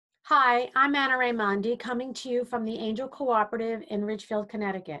Hi, I'm Anna Raimondi, coming to you from the Angel Cooperative in Ridgefield,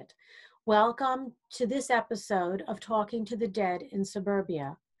 Connecticut. Welcome to this episode of Talking to the Dead in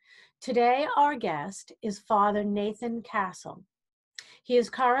Suburbia. Today, our guest is Father Nathan Castle. He is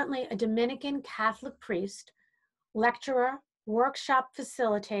currently a Dominican Catholic priest, lecturer, workshop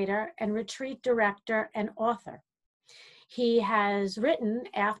facilitator, and retreat director and author. He has written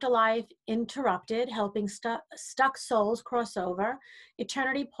Afterlife Interrupted, helping stuck souls cross over,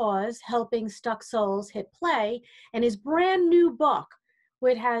 Eternity Pause, helping stuck souls hit play, and his brand new book,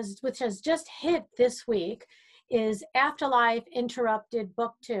 which has just hit this week, is Afterlife Interrupted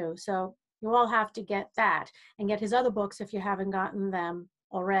Book 2. So you all have to get that and get his other books if you haven't gotten them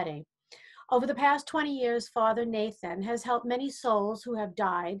already. Over the past 20 years, Father Nathan has helped many souls who have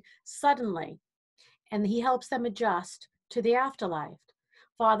died suddenly, and he helps them adjust to the afterlife.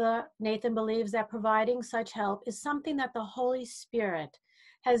 Father Nathan believes that providing such help is something that the Holy Spirit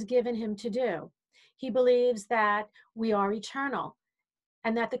has given him to do. He believes that we are eternal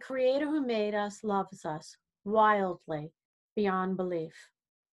and that the Creator who made us loves us wildly beyond belief.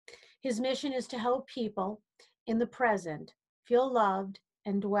 His mission is to help people in the present feel loved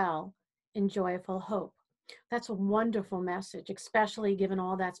and dwell in joyful hope. That's a wonderful message, especially given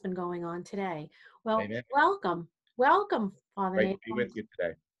all that's been going on today. Well, Amen. welcome, Father Great Nathan. to be with you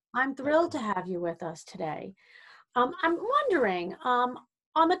today. I'm thrilled to have you with us today. I'm wondering, on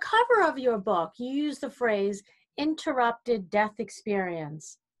the cover of your book, you use the phrase interrupted death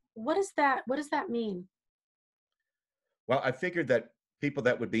experience. What does that mean? Well, I figured that people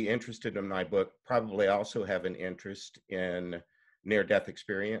that would be interested in my book probably also have an interest in near-death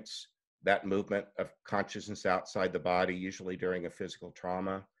experience, that movement of consciousness outside the body, usually during a physical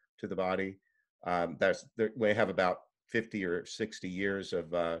trauma to the body. We have about 50 or 60 years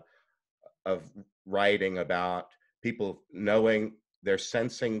of writing about people knowing they're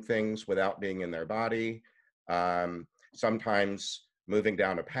sensing things without being in their body, sometimes moving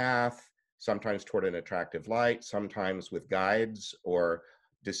down a path, sometimes toward an attractive light, sometimes with guides or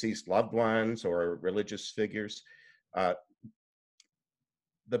deceased loved ones or religious figures. The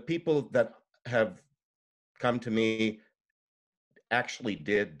people that have come to me actually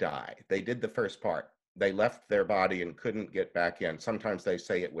did die. They did the first part. They left their body and couldn't get back in. Sometimes they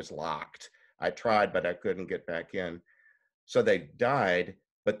say it was locked. I tried, but I couldn't get back in. So they died,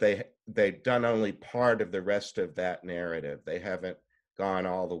 but they've done only part of the rest of that narrative. They haven't gone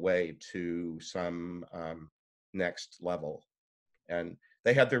all the way to some next level. And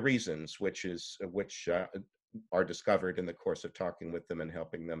they have their reasons, which are discovered in the course of talking with them and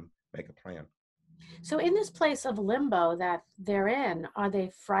helping them make a plan. So in this place of limbo that they're in, are they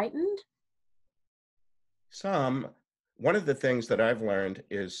frightened? One of the things that I've learned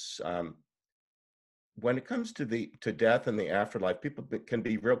is when it comes to death and the afterlife, people can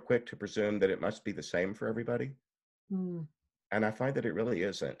be real quick to presume that it must be the same for everybody. Mm. And I find that it really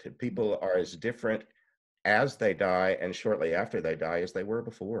isn't. People are as different as they die and shortly after they die as they were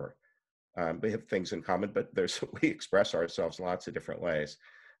before. We have things in common, but we express ourselves lots of different ways.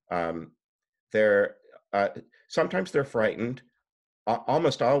 Sometimes they're frightened.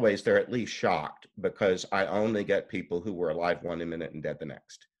 Almost always they're at least shocked, because I only get people who were alive one minute and dead the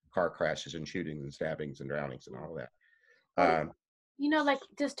next. Car crashes and shootings and stabbings and drownings and all of that. Like,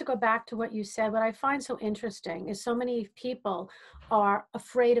 just to go back to what you said, what I find so interesting is so many people are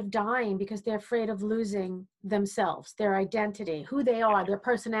afraid of dying because they're afraid of losing themselves, their identity, who they are, their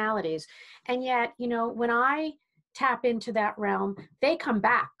personalities. And yet, when I tap into that realm, they come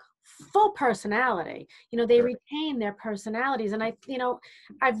back full personality. They Sure. retain their personalities. And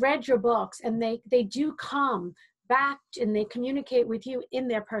I've read your books, and they do come back and they communicate with you in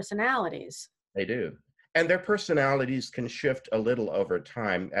their personalities. They do. And their personalities can shift a little over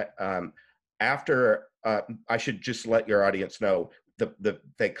time. I should just let your audience know,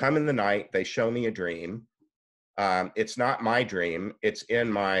 they come in the night, they show me a dream. It's not my dream, it's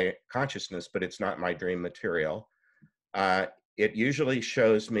in my consciousness, but it's not my dream material. It usually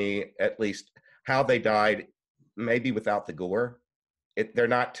shows me at least how they died, maybe without the gore. They're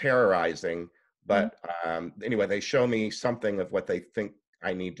not terrorizing, but anyway, they show me something of what they think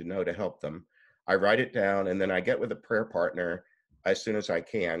I need to know to help them. I write it down, and then I get with a prayer partner as soon as I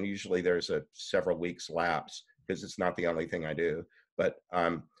can. Usually there's a several weeks lapse, because it's not the only thing I do. But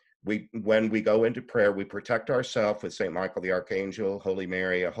when we go into prayer, we protect ourselves with St. Michael the Archangel, Holy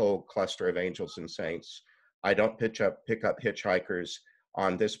Mary, a whole cluster of angels and saints. I don't pick up hitchhikers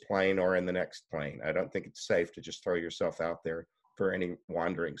on this plane or in the next plane. I don't think it's safe to just throw yourself out there for any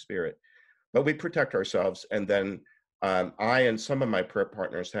wandering spirit. But we protect ourselves, and then I and some of my prayer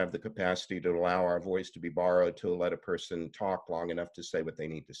partners have the capacity to allow our voice to be borrowed to let a person talk long enough to say what they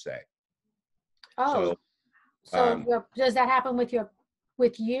need to say. Oh, So so um, does that happen with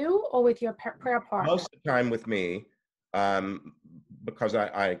you or with your prayer partner? most of the time with me, because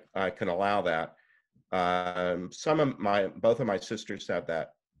I can allow that. Both of my sisters have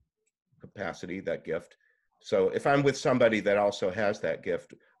that capacity, that gift. So if I'm with somebody that also has that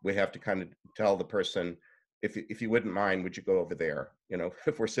gift, we have to kind of tell the person, if you wouldn't mind, would you go over there? You know,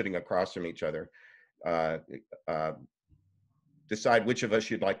 if we're sitting across from each other, uh, uh, decide which of us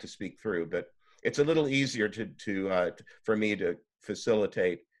you'd like to speak through. But it's a little easier for me to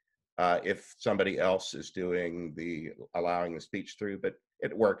facilitate if somebody else is doing allowing the speech through. But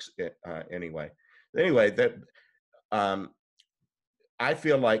it works anyway. Anyway, that um, I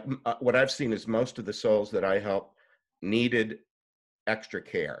feel like what I've seen is most of the souls that I help needed extra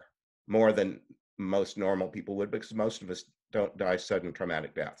care more than most normal people would, because most of us don't die sudden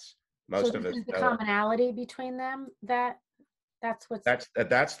traumatic deaths. So Most of this us is the know. commonality between them, that's what's.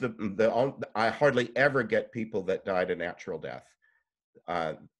 I hardly ever get people that died a natural death.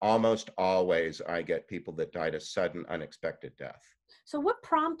 Almost always I get people that died a sudden, unexpected death. So what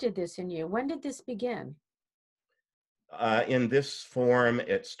prompted this in you? When did this begin? In this form,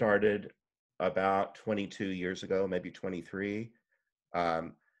 it started about 22 years ago, maybe 23.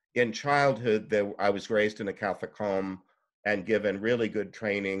 Um, in childhood, I was raised in a Catholic home and given really good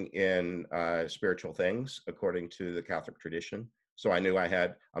training in spiritual things according to the Catholic tradition. So I knew I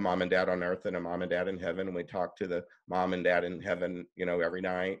had a mom and dad on earth and a mom and dad in heaven. And we talked to the mom and dad in heaven, every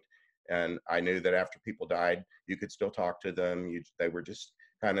night. And I knew that after people died, you could still talk to them. They were just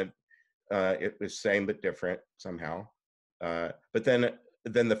kind of, it was same but different somehow. But then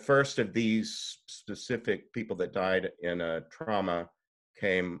the first of these specific people that died in a trauma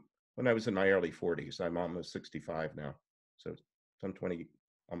came when I was in my early 40s. I'm almost 65 now. So some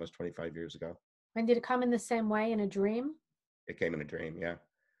almost 25 years ago. And did it come in the same way in a dream? It came in a dream, yeah.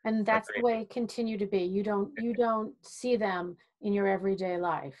 And A that's the dream. way it continue to be. You don't see them in your everyday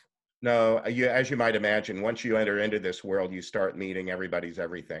life. No, as you might imagine, once you enter into this world, you start meeting everybody's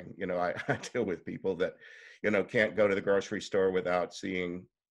everything. I deal with people that, can't go to the grocery store without seeing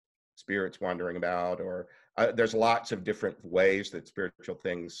spirits wandering about, or there's lots of different ways that spiritual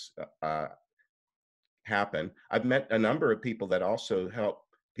things happen. I've met a number of people that also help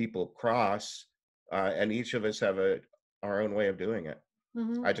people cross, and each of us have our own way of doing it.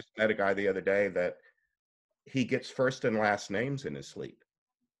 Mm-hmm. I just met a guy the other day that he gets first and last names in his sleep,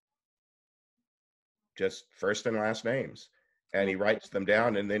 just first and last names, and Yeah. he writes them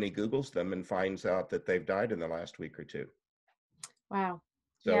down, and then he Googles them and finds out that they've died in the last week or two. Wow.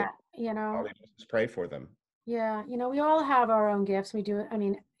 Yeah. So all he does is pray for them. Yeah. We all have our own gifts. We do. I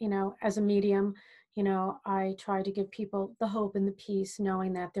mean, as a medium, I try to give people the hope and the peace,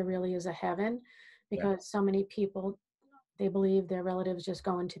 knowing that there really is a heaven, Yeah. because so many people, they believe their relatives just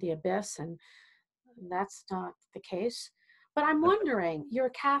go into the abyss, and that's not the case. But I'm wondering, you're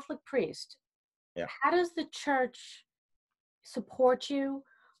a Catholic priest. Yeah. How does the church support you?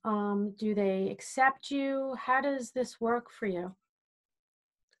 Do they accept you? How does this work for you?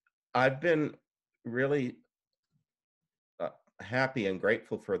 I've been really happy and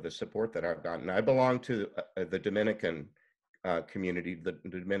grateful for the support that I've gotten. I belong to the Dominican community, the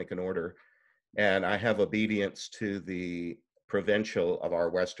Dominican order, and I have obedience to the provincial of our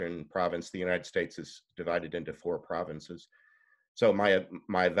Western province. The United States is divided into 4 provinces. So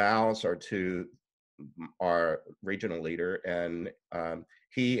my vows are to our regional leader, and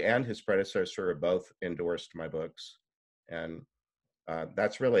he and his predecessor have both endorsed my books, and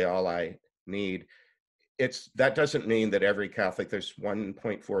that's really all I need. That doesn't mean that every Catholic, there's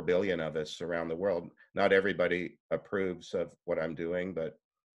 1.4 billion of us around the world. Not everybody approves of what I'm doing, but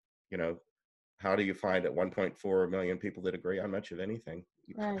you know, how do you find at 1.4 million people that agree on much of anything?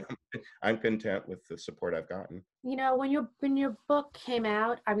 Right. I'm content with the support I've gotten. When your book came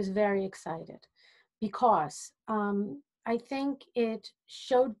out, I was very excited because I think it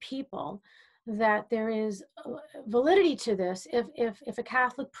showed people that there is validity to this. If a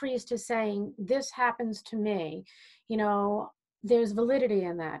Catholic priest is saying this happens to me, there's validity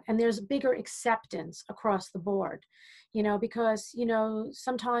in that, and there's bigger acceptance across the board. Because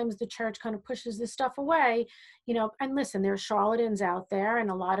sometimes the church kind of pushes this stuff away. And listen, there are charlatans out there,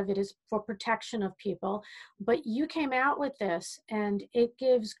 and a lot of it is for protection of people. But you came out with this, and it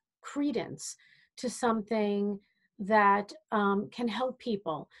gives credence to something that can help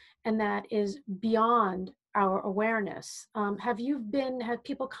people, and that is beyond our awareness. Have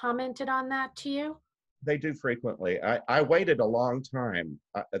people commented on that to you? They do frequently. I waited a long time.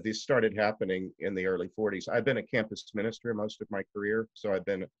 This started happening in the early 40s. I've been a campus minister most of my career. So I've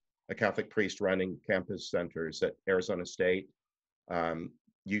been a Catholic priest running campus centers at Arizona State,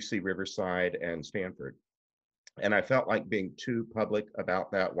 UC Riverside, and Stanford. And I felt like being too public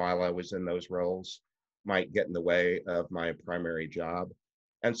about that while I was in those roles might get in the way of my primary job.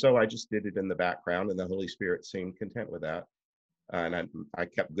 And so I just did it in the background, and the Holy Spirit seemed content with that. And I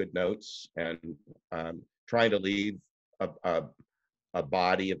kept good notes and trying to leave a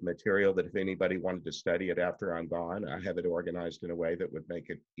body of material that if anybody wanted to study it after I'm gone, I have it organized in a way that would make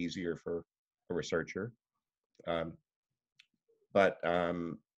it easier for a researcher. Um, but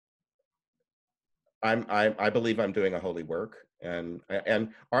I believe I'm doing a holy work, and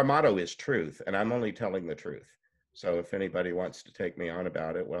our motto is truth, and I'm only telling the truth. So if anybody wants to take me on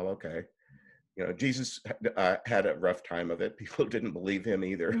about it, well, okay. You know, Jesus had a rough time of it. People didn't believe him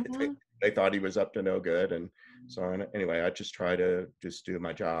either. Mm-hmm. They thought he was up to no good, and so on. Anyway, I just try to just do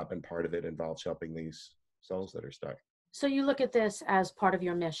my job, and part of it involves helping these souls that are stuck. So you look at this as part of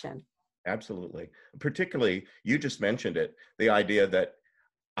your mission. Absolutely. Particularly, you just mentioned it, the idea that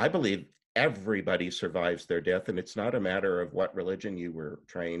I believe everybody survives their death, and it's not a matter of what religion you were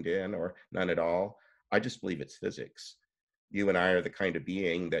trained in or none at all. I just believe it's physics. You and I are the kind of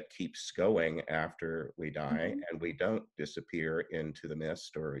being that keeps going after we die, Mm-hmm. and we don't disappear into the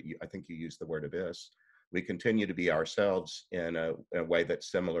mist, or I think you used the word abyss. We continue to be ourselves in a way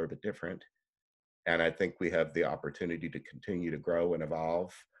that's similar but different. And I think we have the opportunity to continue to grow and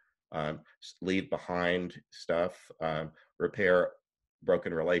evolve, leave behind stuff, repair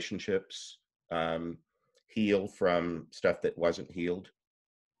broken relationships, heal from stuff that wasn't healed.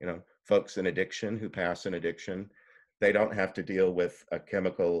 You know, folks in addiction who pass in addiction, they don't have to deal with a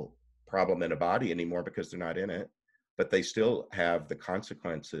chemical problem in a body anymore because they're not in it, but they still have the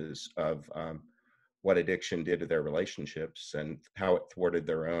consequences of what addiction did to their relationships and how it thwarted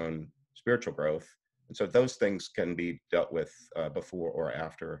their own spiritual growth. And so those things can be dealt with before or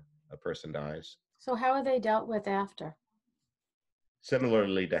after a person dies. So how are they dealt with after?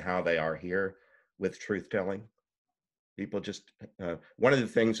 Similarly to how they are here with truth telling. People just, one of the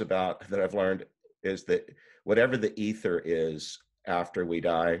things about that I've learned is that whatever the ether is after we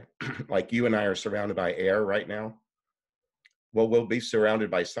die, like you and I are surrounded by air right now, well, we'll be surrounded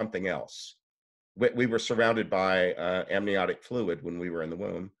by something else. We were surrounded by amniotic fluid when we were in the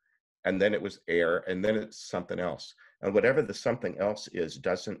womb, and then it was air, and then it's something else. And whatever the something else is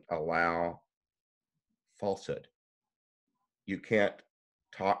doesn't allow falsehood. You can't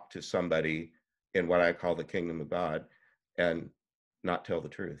talk to somebody in what I call the kingdom of God and not tell the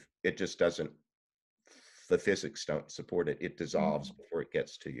truth. It just doesn't, the physics don't support it. It dissolves before it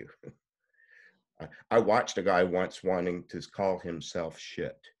gets to you. I watched a guy once wanting to call himself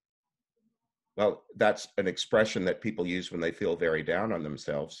shit. Well, that's an expression that people use when they feel very down on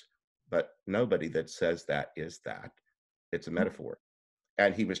themselves, but nobody that says that is that. It's a metaphor.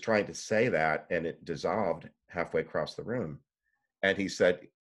 And he was trying to say that, and it dissolved halfway across the room. And he said,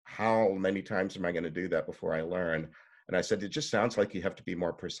 how many times am I going to do that before I learn? And I said, it just sounds like you have to be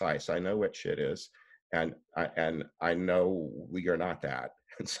more precise. I know what shit is, and I know we are not that.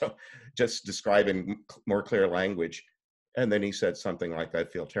 And so just describing more clear language. And then he said something like, I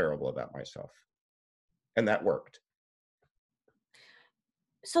feel terrible about myself. And that worked.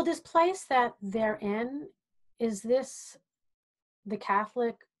 So this place that they're in, is this the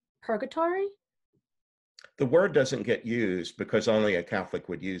Catholic purgatory? The word doesn't get used because only a Catholic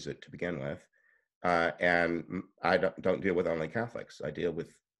would use it to begin with. And I don't deal with only Catholics. I deal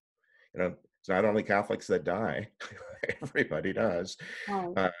with, you know, it's not only Catholics that die. Everybody does.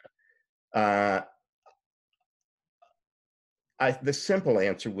 Oh. Uh, the simple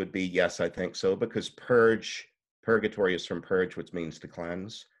answer would be yes, I think so, because purgatory is from purge, which means to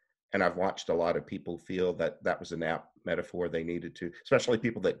cleanse. And I've watched a lot of people feel that that was an apt metaphor they needed to, especially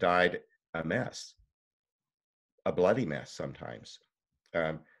people that died a mess, a bloody mess sometimes.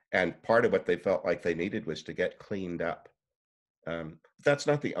 And part of what they felt like they needed was to get cleaned up. That's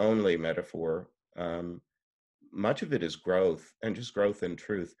not the only metaphor. Much of it is growth, and just growth in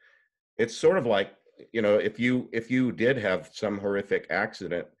truth. It's sort of like, you know, if you did have some horrific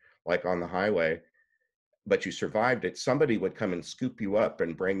accident, like on the highway, but you survived it, somebody would come and scoop you up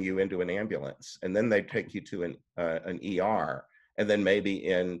and bring you into an ambulance, and then they'd take you to an ER, and then maybe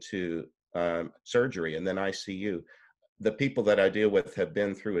into surgery, and then ICU. The people that I deal with have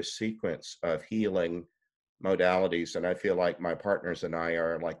been through a sequence of healing modalities, and I feel like my partners and I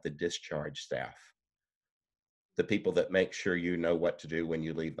are like the discharge staff, the people that make sure you know what to do when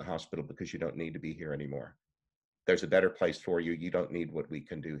you leave the hospital because you don't need to be here anymore. There's a better place for you. You don't need what we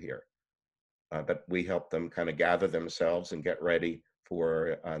can do here. but we help them kind of gather themselves and get ready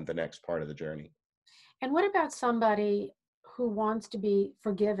for the next part of the journey. And what about somebody who wants to be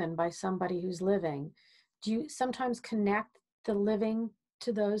forgiven by somebody who's living? Do you sometimes connect the living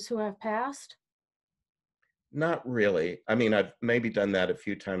to those who have passed? Not really. I mean, I've maybe done that a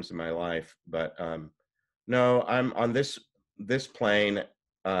few times in my life, but no, I'm on this plane,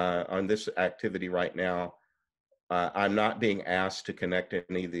 on this activity right now. I'm not being asked to connect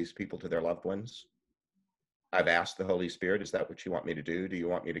any of these people to their loved ones. I've asked the Holy Spirit, is that what you want me to do? Do you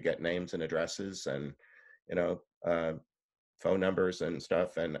want me to get names and addresses and, you know, phone numbers and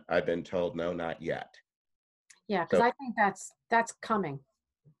stuff? And I've been told, no, not yet. Yeah, because So I think that's coming.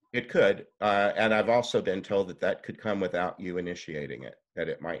 it could. And I've also been told that that could come without you initiating it, that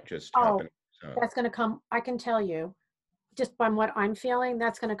it might just Oh, happen on its own. that's going to come. I can tell you, just by what I'm feeling,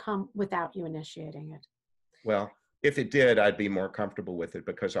 that's going to come without you initiating it. Well, if it did, I'd be more comfortable with it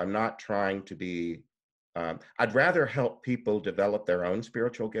because I'm not trying to be, I'd rather help people develop their own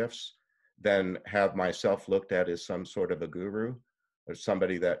spiritual gifts than have myself looked at as some sort of a guru or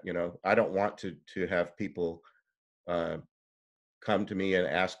somebody that, I don't want to have people uh, come to me and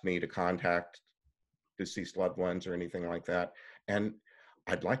ask me to contact deceased loved ones or anything like that. And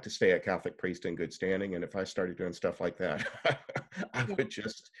I'd like to stay a Catholic priest in good standing. And if I started doing stuff like that, I Yeah. would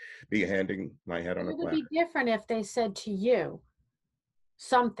just be handing my head on But a it would platter. be different if they said to you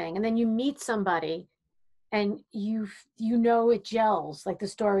something, and then you meet somebody and it gels, like the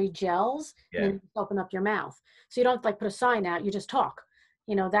story gels, and then Yeah. you just open up your mouth. So you don't like put a sign out, you just talk,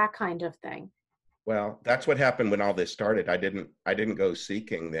 that kind of thing. Well, that's what happened when all this started. I didn't go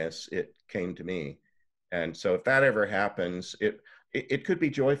seeking this. It came to me. And so if that ever happens, it could be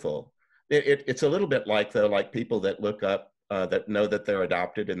joyful. It's a little bit like though, like people that look up that know that they're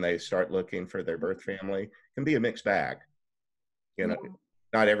adopted and they start looking for their birth family can be a mixed bag. You know, Yeah,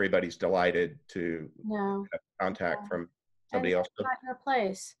 not everybody's delighted to no, have contact from and somebody else. that's not your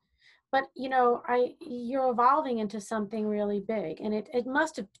place. But you're evolving into something really big, and it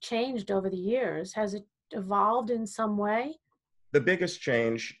must have changed over the years. Has it evolved in some way? The biggest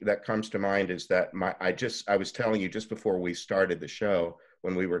change that comes to mind is that I was telling you just before we started the show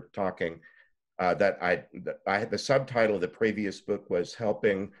when we were talking that I had the subtitle of the previous book was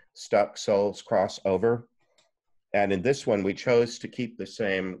Helping Stuck Souls Cross Over. And in this one, we chose to keep the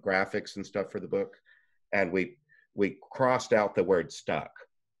same graphics and stuff for the book. And we crossed out the word stuck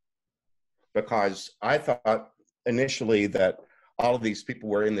because I thought initially that all of these people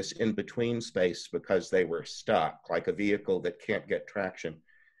were in this in-between space because they were stuck, like a vehicle that can't get traction.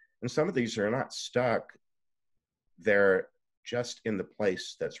 And some of these are not stuck. They're just in the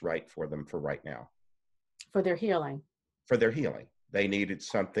place that's right for them for right now. For their healing. For their healing. They needed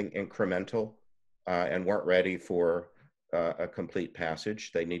something incremental and weren't ready for a complete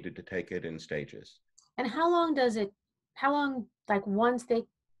passage. They needed to take it in stages. And how long, like once they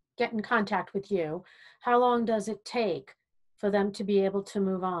get in contact with you, how long does it take for them to be able to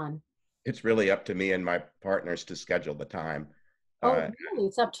move on? It's really up to me and my partners to schedule the time. Oh, Uh, really?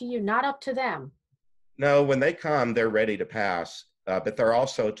 It's up to you, not up to them. no, when they come, they're ready to pass. But they're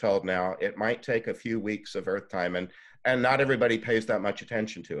also told now it might take a few weeks of Earth time, and not everybody pays that much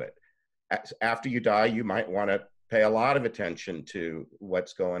attention to it. After you die, you might want to pay a lot of attention to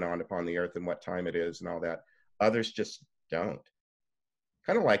what's going on upon the Earth and what time it is and all that. Others just don't.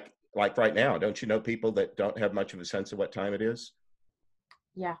 Kind of like right now, don't you know people that don't have much of a sense of what time it is,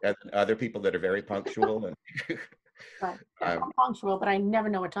 Yeah, and other people that are very punctual and right. Yeah, um, I'm punctual, but I never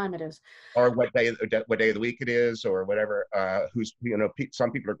know what time it is. or what day of the week it is or whatever.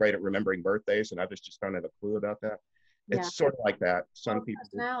 Some people are great at remembering birthdays and others just don't have a clue about that. Yeah. It's sort of like that. Some Well, people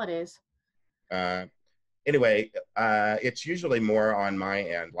personalities. uh, anyway, it's usually more on my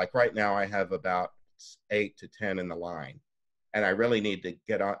end. Like right now I have about 8 to 10 in the line and I really need to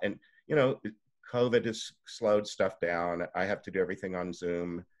get on. And COVID has slowed stuff down. I have to do everything on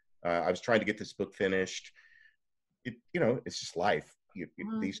Zoom. I was trying to get this book finished. It's just life.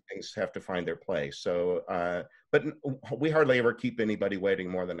 These things have to find their place. So, but we hardly ever keep anybody waiting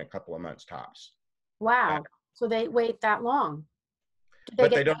more than a couple of months tops. Wow. So they wait that long. Do they But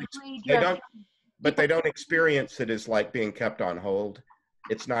get they don't. angry? Do you They have don't. But people? they don't experience it as like being kept on hold.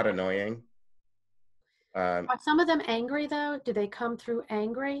 It's not annoying. Are some of them angry though? Do they come through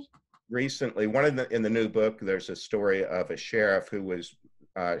angry? Recently, in the new book, there's a story of a sheriff who was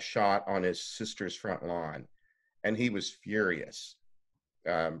shot on his sister's front lawn, and he was furious.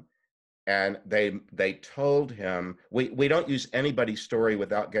 Um, and they told him we don't use anybody's story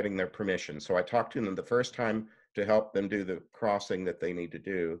without getting their permission. So I talked to them the first time to help them do the crossing that they need to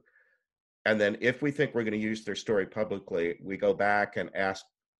do, and then if we think we're going to use their story publicly, we go back and ask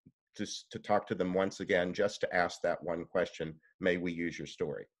to talk to them once again, just to ask that one question, may we use your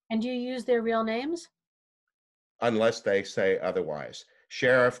story? And do you use their real names? Unless they say otherwise.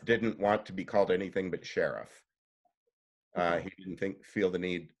 Sheriff didn't want to be called anything but sheriff. Okay. He didn't feel the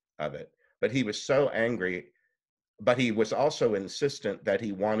need of it. But he was so angry, but he was also insistent that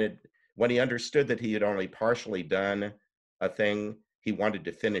he wanted, when he understood that he had only partially done a thing, he wanted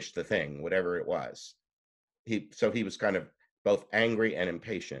to finish the thing, whatever it was. So he was kind of both angry and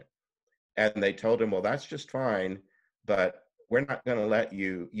impatient. And they told him, well, that's just fine, but we're not going to let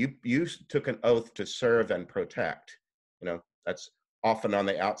you took an oath to serve and protect. That's often on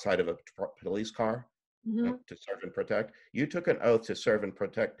the outside of a police car, Mm-hmm. to serve and protect. You took an oath to serve and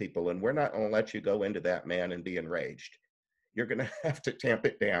protect people, and we're not going to let you go into that, man, and be enraged. You're going to have to tamp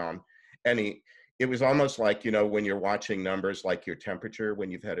it down. And it was almost like, when you're watching numbers like your temperature when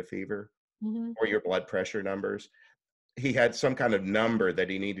you've had a fever, Mm-hmm. or your blood pressure numbers. He had some kind of number that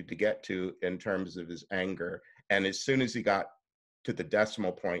he needed to get to in terms of his anger. And as soon as he got to the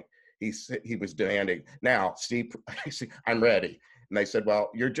decimal point, he was demanding, now, Steve, I'm ready. And they said,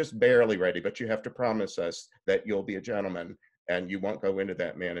 well, you're just barely ready, but you have to promise us that you'll be a gentleman and you won't go into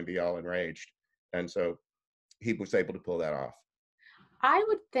that, man, and be all enraged. And so he was able to pull that off. I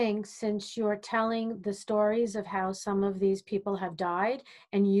would think, since you're telling the stories of how some of these people have died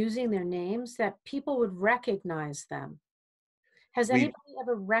and using their names, that people would recognize them. Has anybody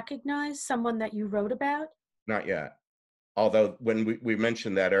ever recognized someone that you wrote about? Not yet. Although when we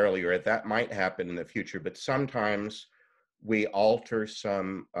mentioned that earlier, that might happen in the future, but sometimes we alter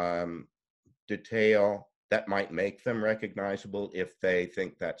some detail that might make them recognizable if they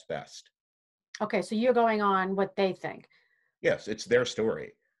think that's best. Okay, so you're going on what they think. Yes, it's their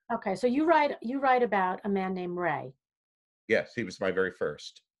story. Okay, so you write about a man named Ray. Yes, he was my very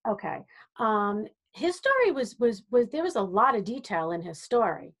first. Okay. His story was there was a lot of detail in his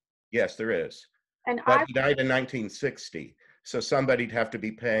story. Yes, there is. And But he died in 1960, so somebody'd have to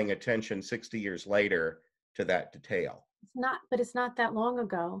be paying attention 60 years later to that detail. it's not that long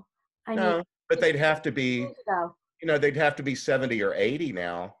ago. I mean, No, but it's they'd have to be, years ago. they'd have to be 70 or 80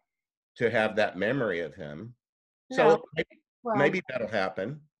 now to have that memory of him. No, So well, maybe that'll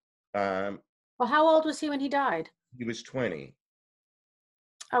happen. how old was he when he died? He was 20.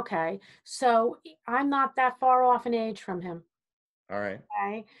 Okay, so I'm not that far off in age from him. All right.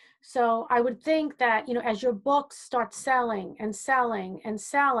 Okay, so I would think that, as your books start selling and selling and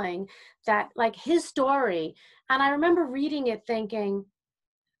selling, that like his story, and I remember reading it thinking,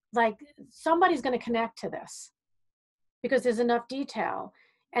 like, somebody's going to connect to this because there's enough detail.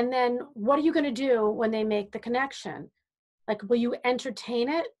 And then what are you going to do when they make the connection? Like, will you entertain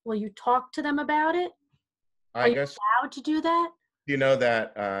it? Will you talk to them about it? Are I you guess, allowed to do that?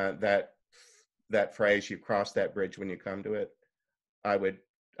 that phrase, you cross that bridge when you come to it. I would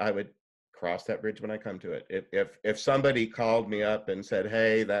cross that bridge when I come to it. If somebody called me up and said,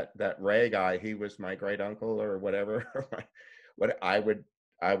 hey, that Ray guy, he was my great uncle or whatever, I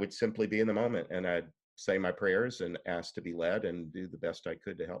would simply be in the moment, and I'd say my prayers and ask to be led and do the best I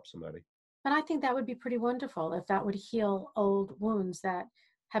could to help somebody. And I think that would be pretty wonderful if that would heal old wounds that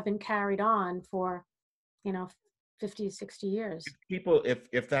have been carried on for, you know, 50, 60 years. People,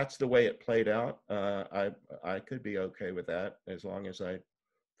 if that's the way it played out, I could be okay with that, as long as I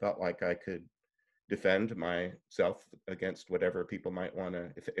felt like I could defend myself against whatever people might want to.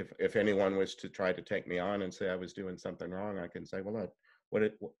 If anyone was to try to take me on and say I was doing something wrong, I can say, well,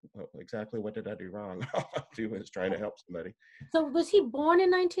 exactly what did I do wrong? All I do is try to help somebody. So was he born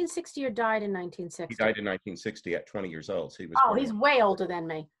in 1960 or died in 1960? He died in 1960 at 20 years old. So he was. Oh, he's way older than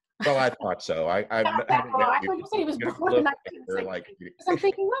me. Well, I thought so. I thought you said he was born in 1960. like, I'm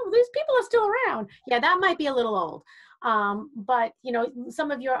thinking, well, these people are still around. Yeah, that might be a little old. But,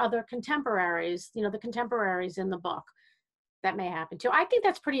 some of your other contemporaries, the contemporaries in the book, that may happen too. I think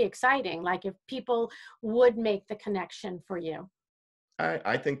that's pretty exciting. Like, if people would make the connection for you.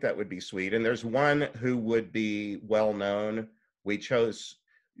 I think that would be sweet. And there's one who would be well known.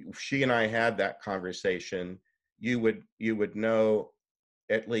 She and I had that conversation. You would know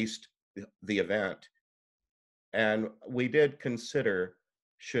at least the event. And we did consider,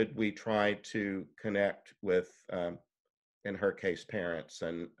 should we try to connect with, in her case, parents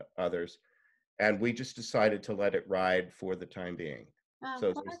and others. And we just decided to let it ride for the time being.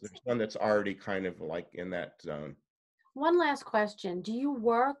 So there's one that's already kind of like in that zone. One last question. Do you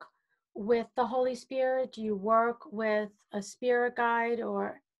work with the Holy Spirit? Do you work with a spirit guide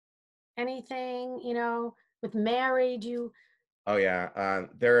or anything, with Mary? Do you? Oh yeah,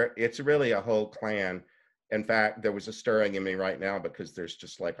 it's really a whole clan. In fact, there was a stirring in me right now because there's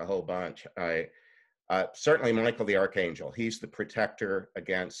just like a whole bunch. Certainly Michael the Archangel. He's the protector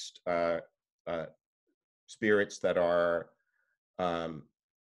against spirits that are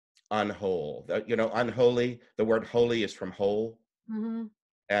unwhole. Unholy, the word holy is from whole. Mm-hmm.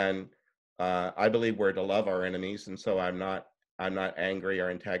 And I believe we're to love our enemies. And so I'm not angry or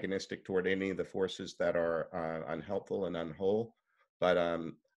antagonistic toward any of the forces that are unhelpful and unwhole. But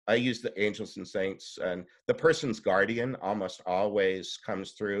I use the angels and saints, and the person's guardian almost always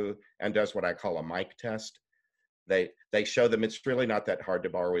comes through and does what I call a mic test. They show them it's really not that hard to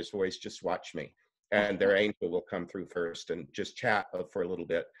borrow his voice, just watch me. And their angel will come through first and just chat for a little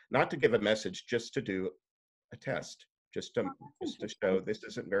bit, not to give a message, just to do a test, just to show this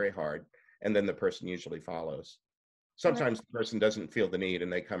isn't very hard. And then the person usually follows. Sometimes the person doesn't feel the need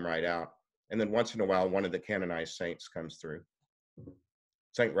and they come right out. And then once in a while, one of the canonized saints comes through.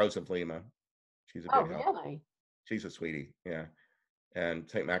 Saint Rose of Lima. She's a big help. Really? She's a sweetie, yeah. And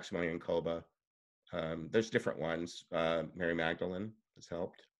Saint Maximilian Kolbe. There's different ones. Mary Magdalene has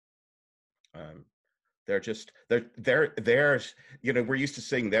helped. They're we're used to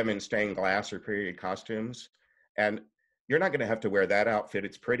seeing them in stained glass or period costumes, and you're not going to have to wear that outfit.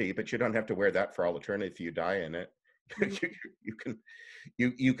 It's pretty, but you don't have to wear that for all eternity if you die in it.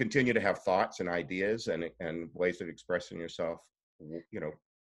 You continue to have thoughts and ideas and ways of expressing yourself,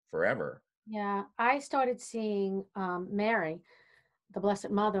 forever. Yeah, I started seeing Mary, the Blessed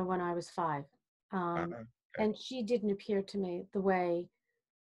Mother, when I was 5. Okay. And she didn't appear to me the way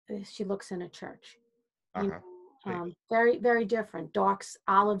she looks in a church. Very, very different. Dark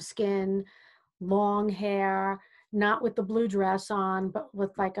olive skin, long hair, not with the blue dress on, but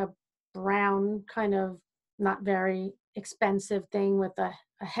with like a brown kind of not very expensive thing with a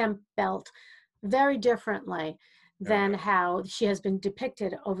hemp belt, very differently than how she has been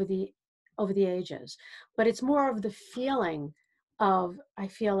depicted over the ages. But it's more of the feeling of, I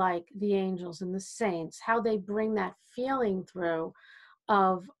feel like, the angels and the saints, how they bring that feeling through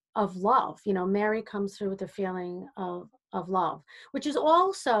of love. Mary comes through with a feeling of love, which is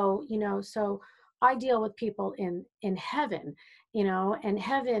also, so I deal with people in heaven, and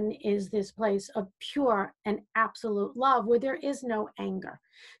heaven is this place of pure and absolute love where there is no anger.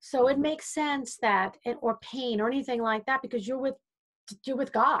 So it makes sense that, or pain or anything like that, because you're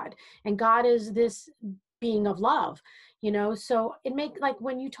with God, and God is this being of love, so it makes, like,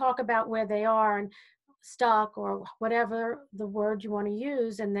 when you talk about where they are and stuck or whatever the word you want to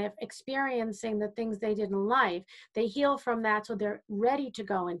use, and they're experiencing the things they did in life, they heal from that, so they're ready to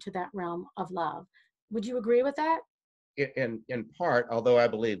go into that realm of love. Would you agree with that? In part, although I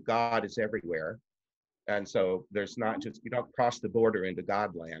believe God is everywhere, and so there's not just, you don't cross the border into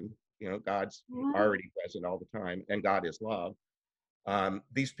Godland. God's already present all the time, and God is love.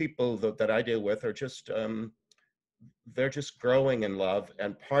 These people that I deal with are just they're just growing in love,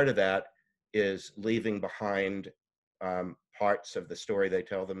 and part of that is leaving behind parts of the story they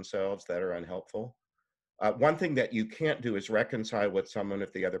tell themselves that are unhelpful. One thing that you can't do is reconcile with someone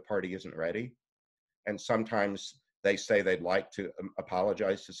if the other party isn't ready. And sometimes they say they'd like to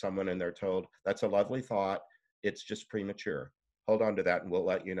apologize to someone, and they're told, that's a lovely thought, it's just premature. Hold on to that, and we'll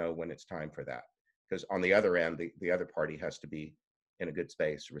let you know when it's time for that. Because on the other end, the other party has to be in a good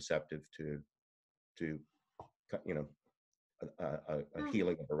space, receptive to a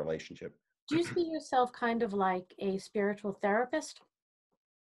healing of a relationship. Do you see yourself kind of like a spiritual therapist?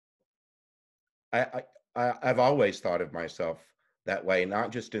 I've always thought of myself that way,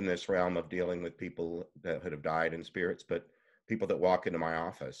 not just in this realm of dealing with people that have died in spirits, but people that walk into my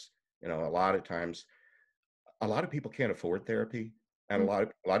office. A lot of times, a lot of people can't afford therapy, and a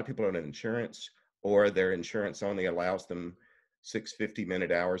lot of people on insurance, or their insurance only allows them 6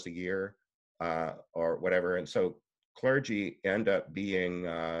 50-minute hours a year, or whatever. And so clergy end up being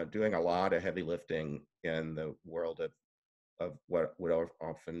doing a lot of heavy lifting in the world of what would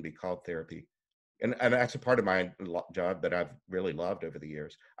often be called therapy. And that's a part of my job that I've really loved over the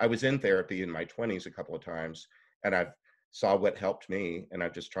years. I was in therapy in my 20s a couple of times, and I've saw what helped me, and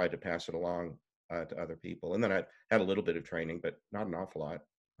I've just tried to pass it along to other people. And then I had a little bit of training, but not an awful lot.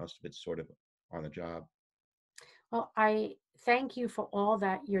 Most of it's sort of on the job. Well, I thank you for all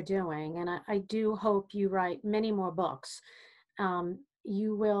that you're doing, and I do hope you write many more books.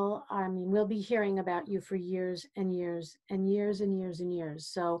 You will, we'll be hearing about you for years and years and years and years and years.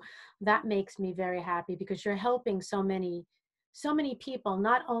 So that makes me very happy, because you're helping so many people,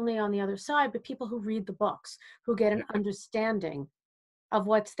 not only on the other side, but people who read the books, who get an understanding of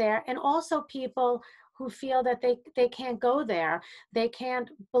what's there, and also people who feel that they can't go there, they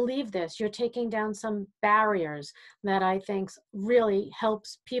can't believe this. You're taking down some barriers that I think really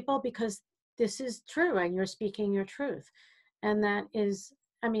helps people, because this is true and you're speaking your truth. And that is,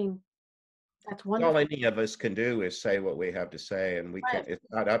 That's All wonderful. any of us can do is say what we have to say, and we can. Right. It's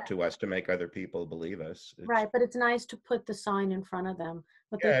not up to us to make other people believe us. It's Right, but it's nice to put the sign in front of them,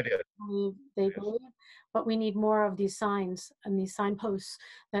 what they yeah, it is. believe they It is. believe, but we need more of these signs and these signposts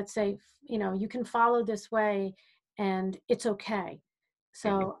that say, you can follow this way and it's okay. Mhm.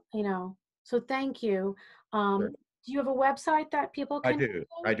 So, so thank you. Sure. Do you have a website that people I can do.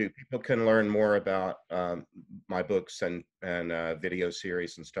 I visit? do. People can learn more about my books and video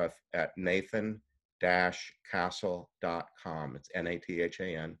series and stuff at nathan-castle.com. It's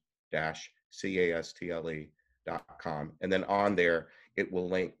nathan-castle.com, and then on there it will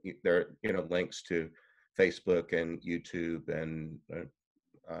link. There are, links to Facebook and YouTube and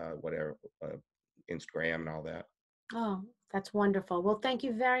whatever, Instagram and all that. Oh, that's wonderful. Well, thank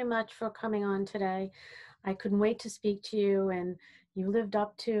you very much for coming on today. I couldn't wait to speak to you, and you lived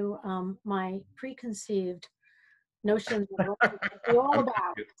up to my preconceived notions of what this would be all I'm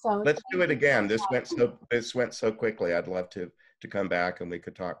about. with you. So Let's do thank it you again. so much. This went so quickly. I'd love to come back and we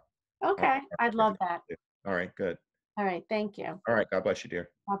could talk. Okay, I'd If love that. you- All right, good. All right, thank you. All right, God bless you, dear.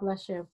 God bless you.